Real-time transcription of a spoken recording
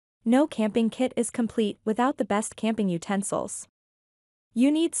No camping kit is complete without the best camping utensils.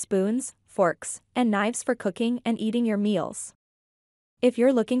 You need spoons, forks, and knives for cooking and eating your meals. If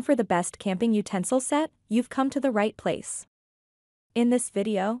you're looking for the best camping utensil set, you've come to the right place. In this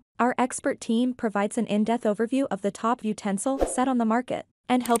video, our expert team provides an in-depth overview of the top utensil set on the market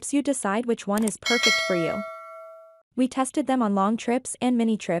and helps you decide which one is perfect for you. We tested them on long trips and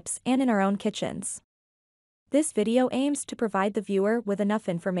mini trips and in our own kitchens. This video aims to provide the viewer with enough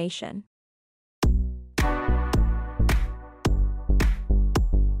information.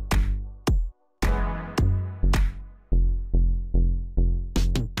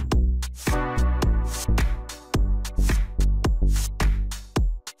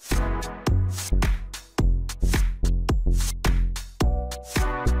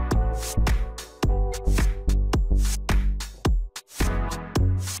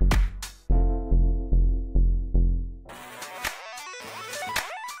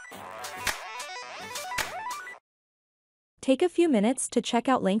 Take a few minutes to check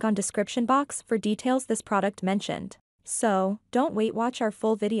out link on description box for details this product mentioned. So, don't wait, watch our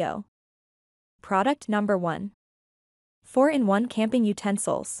full video. Product number 1. 4-in-1 Camping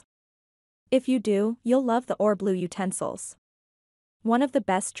Utensils. If you do, you'll love the Blue utensils. One of the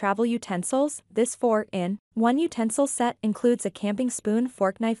best travel utensils, this 4-in-1 utensil set includes a camping spoon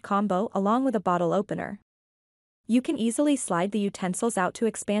fork knife combo along with a bottle opener. You can easily slide the utensils out to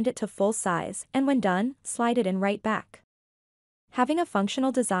expand it to full size, and when done, slide it in right back. Having a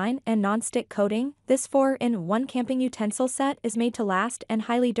functional design and non-stick coating, this 4-in-1 camping utensil set is made to last and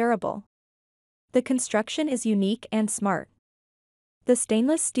highly durable. The construction is unique and smart. The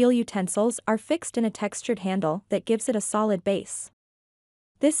stainless steel utensils are fixed in a textured handle that gives it a solid base.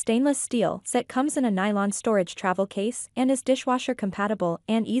 This stainless steel set comes in a nylon storage travel case and is dishwasher compatible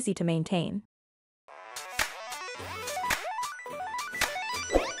and easy to maintain.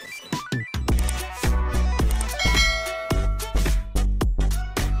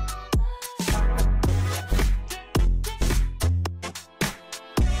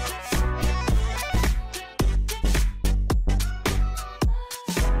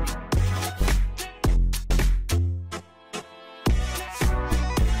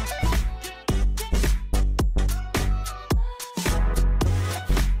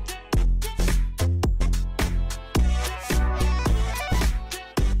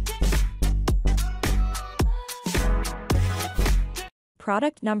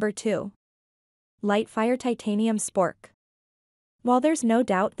 Product number 2. Lightfire Titanium Spork. While there's no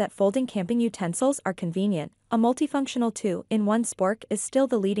doubt that folding camping utensils are convenient, a multifunctional 2-in-1 spork is still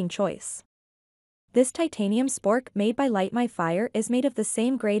the leading choice. This titanium spork made by Light My Fire is made of the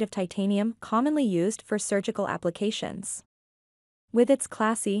same grade of titanium commonly used for surgical applications. With its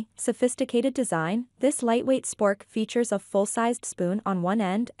classy, sophisticated design, this lightweight spork features a full-sized spoon on one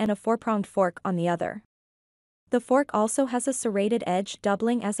end and a 4-pronged fork on the other. The fork also has a serrated edge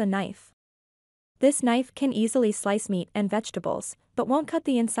doubling as a knife. This knife can easily slice meat and vegetables, but won't cut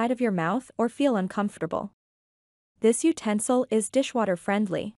the inside of your mouth or feel uncomfortable. This utensil is dishwater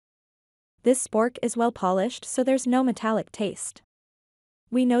friendly. This spork is well polished so there's no metallic taste.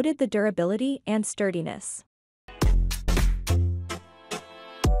 We noted the durability and sturdiness.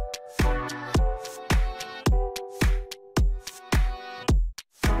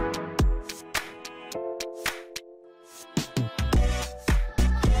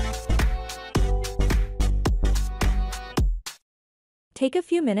 Take a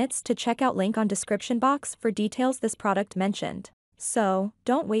few minutes to check out link on description box for details this product mentioned. So,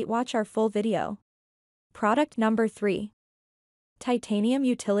 don't wait, watch our full video. Product number 3. Titanium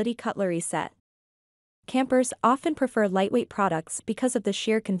Utility Cutlery Set. Campers often prefer lightweight products because of the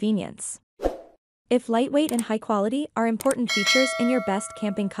sheer convenience. If lightweight and high quality are important features in your best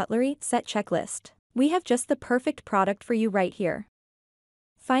camping cutlery set checklist, we have just the perfect product for you right here.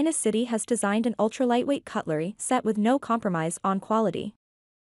 Finest City has designed an ultra-lightweight cutlery set with no compromise on quality.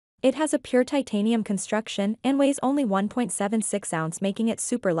 It has a pure titanium construction and weighs only 1.76 ounce, making it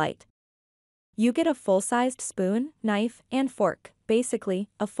super light. You get a full-sized spoon, knife, and fork, basically,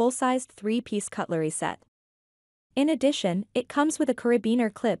 a full-sized 3-piece cutlery set. In addition, it comes with a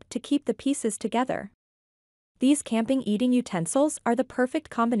carabiner clip to keep the pieces together. These camping eating utensils are the perfect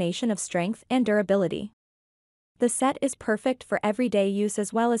combination of strength and durability. The set is perfect for everyday use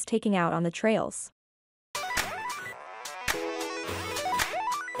as well as taking out on the trails.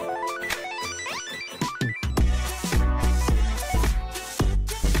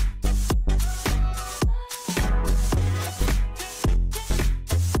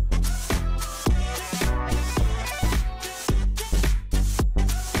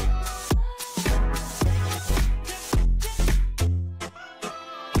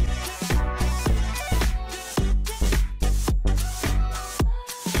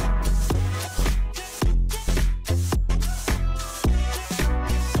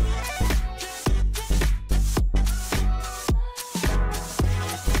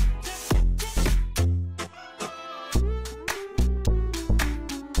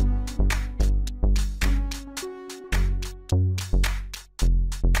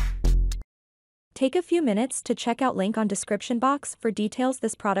 Take a few minutes to check out link on description box for details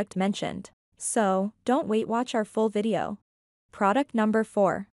this product mentioned. So, don't wait, watch our full video. Product number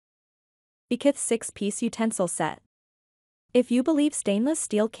 4. Beakith 6-piece utensil set. If you believe stainless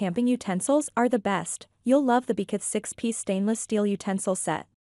steel camping utensils are the best, you'll love the Beakith 6-piece stainless steel utensil set.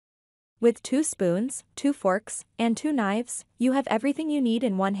 With 2 spoons, 2 forks, and 2 knives, you have everything you need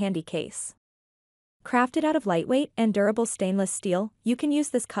in one handy case. Crafted out of lightweight and durable stainless steel, you can use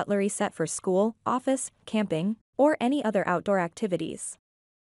this cutlery set for school, office, camping, or any other outdoor activities.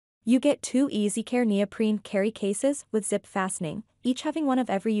 You get 2 easy care neoprene carry cases with zip fastening, each having one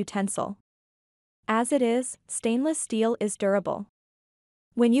of every utensil. As it is, stainless steel is durable.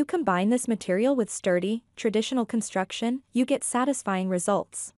 When you combine this material with sturdy, traditional construction, you get satisfying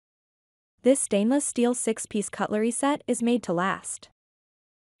results. This stainless steel 6-piece cutlery set is made to last.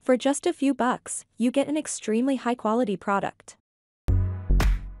 For just a few bucks, you get an extremely high-quality product.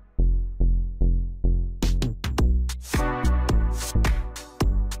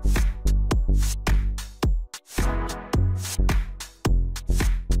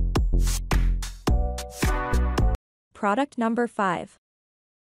 Product number 5.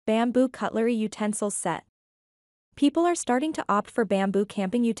 Bamboo cutlery utensils set. People are starting to opt for bamboo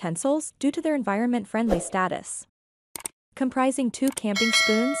camping utensils due to their environment-friendly status. Comprising 2 camping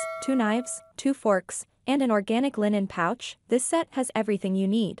spoons, 2 knives, 2 forks, and an organic linen pouch, this set has everything you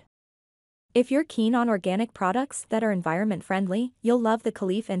need. If you're keen on organic products that are environment-friendly, you'll love the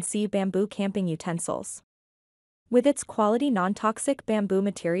Caliph & C bamboo camping utensils. With its quality non-toxic bamboo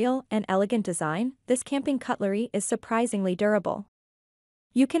material and elegant design, this camping cutlery is surprisingly durable.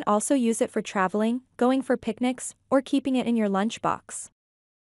 You can also use it for traveling, going for picnics, or keeping it in your lunchbox.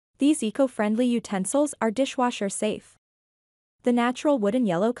 These eco-friendly utensils are dishwasher safe. The natural wooden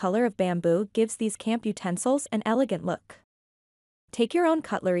yellow color of bamboo gives these camp utensils an elegant look. Take your own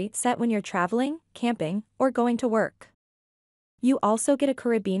cutlery set when you're traveling, camping, or going to work. You also get a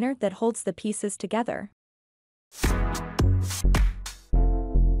carabiner that holds the pieces together.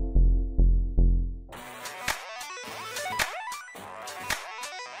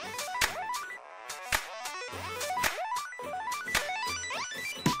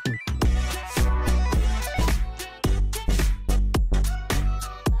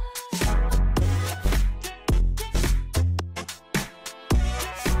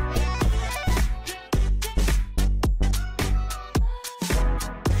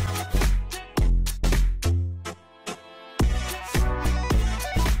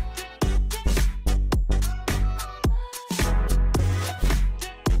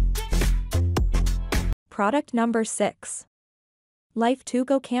 Product number 6. Life 2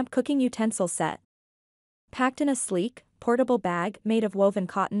 Go Camp Cooking Utensil Set. Packed in a sleek, portable bag made of woven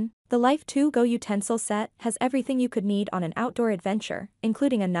cotton, the Life 2 Go utensil set has everything you could need on an outdoor adventure,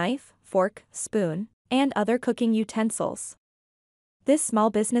 including a knife, fork, spoon, and other cooking utensils. This small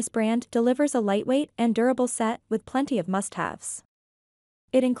business brand delivers a lightweight and durable set with plenty of must-haves.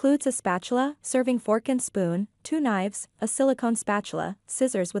 It includes a spatula, serving fork and spoon, 2 knives, a silicone spatula,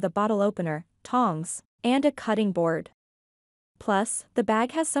 scissors with a bottle opener, tongs, and a cutting board. Plus, the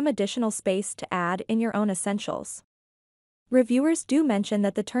bag has some additional space to add in your own essentials. Reviewers do mention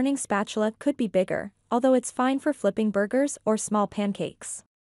that the turning spatula could be bigger, although it's fine for flipping burgers or small pancakes.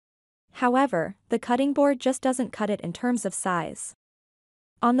 However, the cutting board just doesn't cut it in terms of size.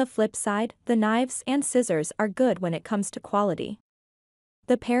 On the flip side, the knives and scissors are good when it comes to quality.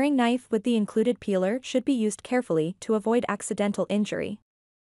 The paring knife with the included peeler should be used carefully to avoid accidental injury.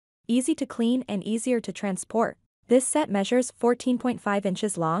 Easy to clean and easier to transport. This set measures 14.5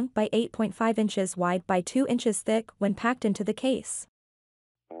 inches long by 8.5 inches wide by 2 inches thick when packed into the case.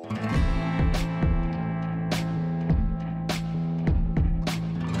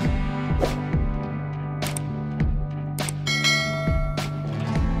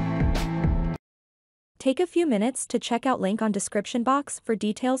 Take a few minutes to check out link on description box for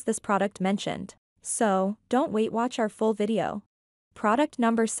details this product mentioned. So, don't wait, watch our full video. Product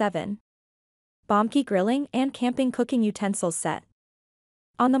number 7. Bomke Grilling and Camping Cooking Utensils Set.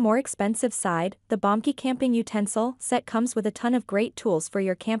 On the more expensive side, the Bomke Camping Utensil Set comes with a ton of great tools for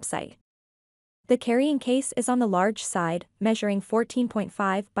your campsite. The carrying case is on the large side, measuring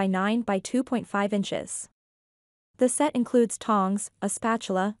 14.5 by 9 by 2.5 inches. The set includes tongs, a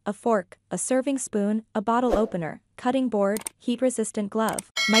spatula, a fork, a serving spoon, a bottle opener, cutting board, heat-resistant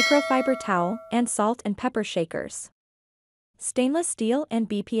glove, microfiber towel, and salt and pepper shakers. Stainless steel and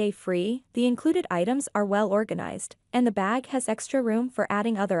BPA-free, the included items are well organized, and the bag has extra room for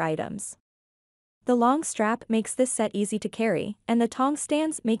adding other items. The long strap makes this set easy to carry, and the tong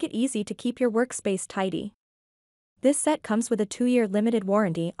stands make it easy to keep your workspace tidy. This set comes with a 2-year limited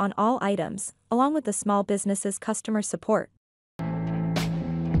warranty on all items, along with the small business's customer support.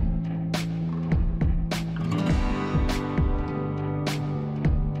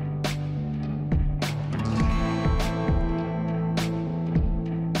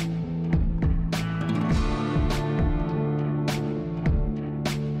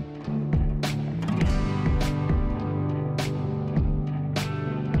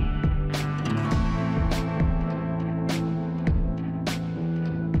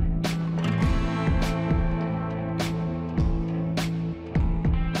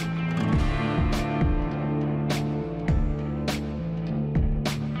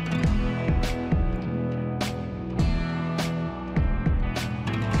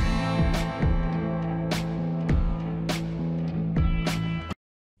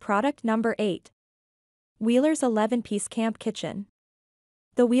 Product number 8. Wheeler's 11-piece camp kitchen.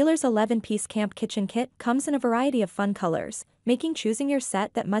 The Wheeler's 11-piece camp kitchen kit comes in a variety of fun colors, making choosing your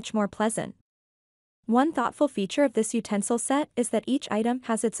set that much more pleasant. One thoughtful feature of this utensil set is that each item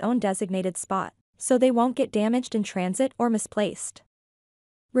has its own designated spot, so they won't get damaged in transit or misplaced.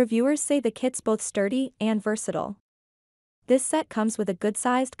 Reviewers say the kit's both sturdy and versatile. This set comes with a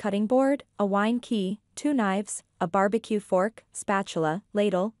good-sized cutting board, a wine key, 2 knives, a barbecue fork, spatula,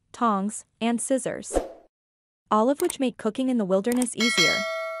 ladle, tongs, and scissors. All of which make cooking in the wilderness easier.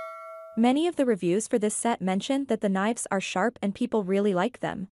 Many of the reviews for this set mention that the knives are sharp and people really like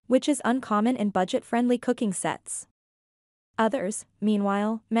them, which is uncommon in budget-friendly cooking sets. Others,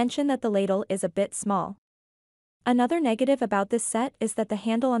 meanwhile, mention that the ladle is a bit small. Another negative about this set is that the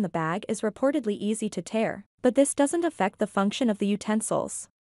handle on the bag is reportedly easy to tear, but this doesn't affect the function of the utensils.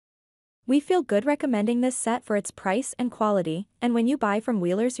 We feel good recommending this set for its price and quality, and when you buy from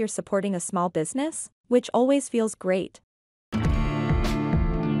Wheeler's you're supporting a small business, which always feels great.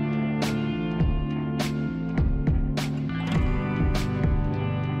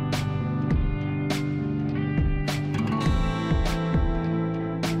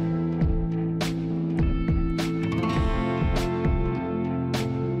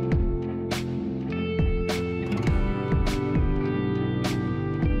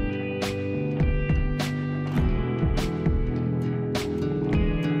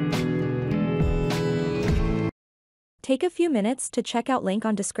 Take a few minutes to check out link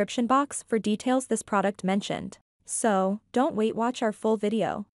on description box for details this product mentioned. So, don't wait, watch our full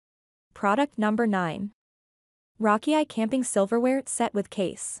video. Product number 9. Rocky Eye Camping Silverware Set with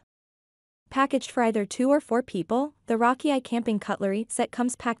Case. Packaged for either 2 or 4 people, the Rocky Eye Camping Cutlery set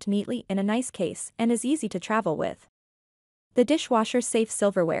comes packed neatly in a nice case and is easy to travel with. The dishwasher-safe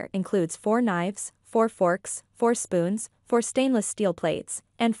silverware includes 4 knives, 4 forks, 4 spoons, 4 stainless steel plates,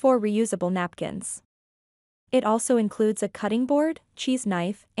 and 4 reusable napkins. It also includes a cutting board, cheese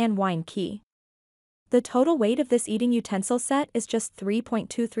knife, and wine key. The total weight of this eating utensil set is just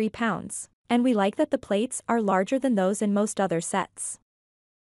 3.23 pounds, and we like that the plates are larger than those in most other sets.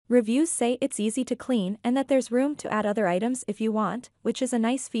 Reviews say it's easy to clean and that there's room to add other items if you want, which is a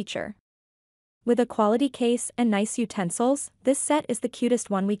nice feature. With a quality case and nice utensils, this set is the cutest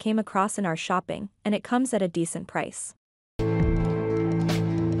one we came across in our shopping, and it comes at a decent price.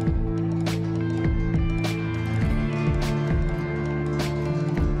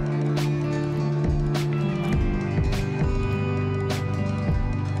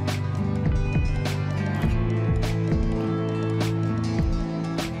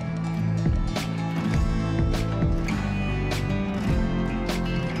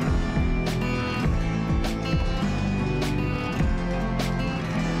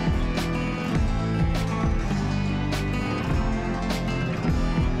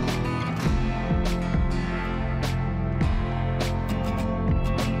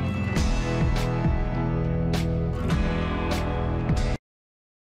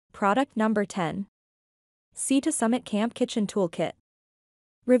 Product number 10. Sea to Summit Camp Kitchen Toolkit.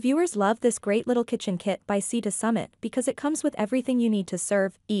 Reviewers love this great little kitchen kit by Sea to Summit because it comes with everything you need to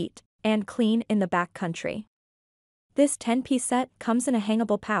serve, eat, and clean in the backcountry. This 10-piece set comes in a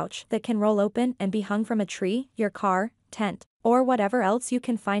hangable pouch that can roll open and be hung from a tree, your car, tent, or whatever else you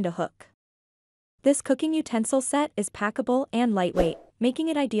can find a hook. This cooking utensil set is packable and lightweight, making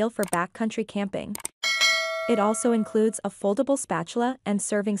it ideal for backcountry camping. It also includes a foldable spatula and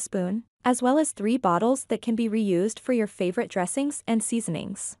serving spoon, as well as 3 bottles that can be reused for your favorite dressings and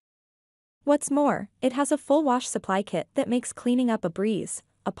seasonings. What's more, it has a full wash supply kit that makes cleaning up a breeze,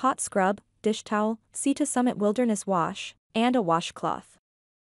 a pot scrub, dish towel, Sea to Summit Wilderness Wash, and a washcloth.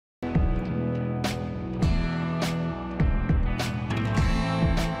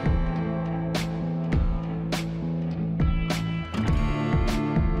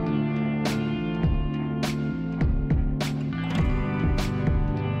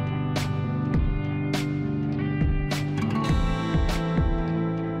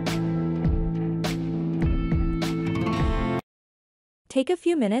 Take a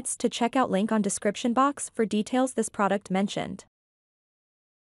few minutes to check out link on description box for details this product mentioned.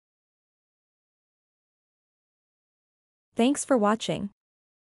 Thanks for watching.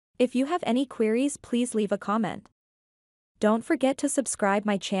 If you have any queries, please leave a comment. Don't forget to subscribe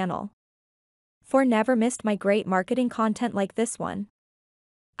my channel for never missed my great marketing content like this one.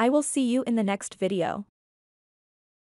 I will see you in the next video.